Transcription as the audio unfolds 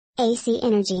AC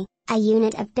Energy, a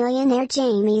unit of billionaire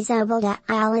Jaime Zobel de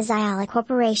Ayala's Ayala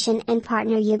Corporation and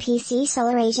partner UPC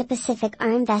Solar Asia Pacific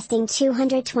are investing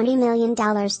 $220 million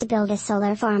to build a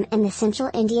solar farm in the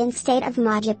central Indian state of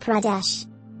Madhya Pradesh.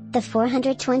 The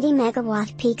 420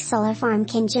 megawatt peak solar farm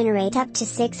can generate up to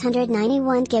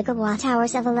 691 gigawatt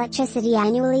hours of electricity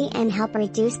annually and help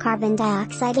reduce carbon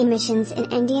dioxide emissions in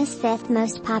India's fifth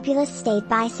most populous state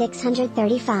by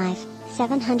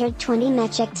 720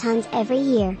 metric tons every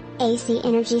year, AC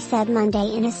Energy said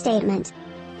Monday in a statement.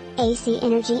 AC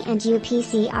Energy and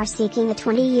UPC are seeking a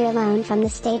 20-year loan from the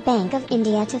State Bank of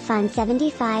India to fund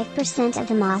 75% of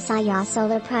the Masaya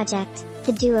Solar project,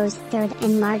 the duo's third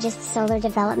and largest solar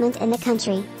development in the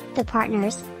country. The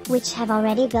partners, which have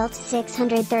already built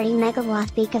 630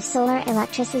 megawatt peak of solar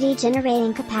electricity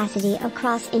generating capacity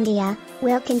across India,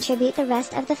 will contribute the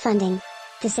rest of the funding.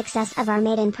 The success of our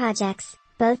maiden projects,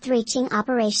 both reaching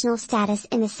operational status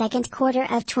in the second quarter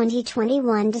of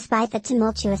 2021 despite the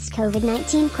tumultuous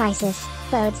COVID-19 crisis,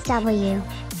 bodes W.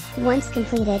 Once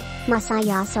completed,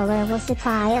 Masaya Solar will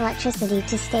supply electricity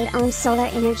to state-owned Solar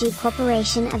Energy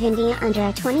Corporation of India under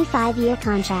a 25-year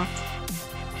contract.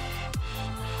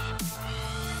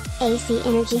 AC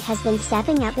Energy has been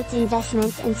stepping up its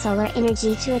investments in solar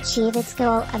energy to achieve its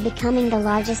goal of becoming the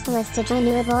largest listed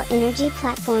renewable energy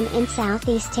platform in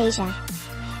Southeast Asia.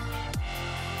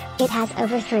 It has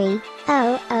over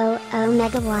 3,000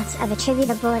 megawatts of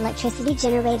attributable electricity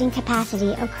generating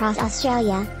capacity across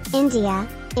Australia, India,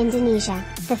 Indonesia,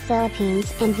 the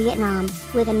Philippines and Vietnam,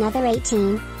 with another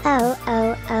 18,000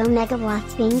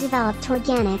 megawatts being developed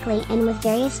organically and with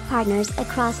various partners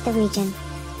across the region.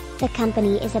 The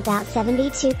company is about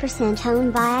 72%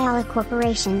 owned by Ayala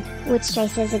Corporation, which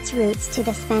traces its roots to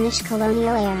the Spanish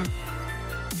colonial era.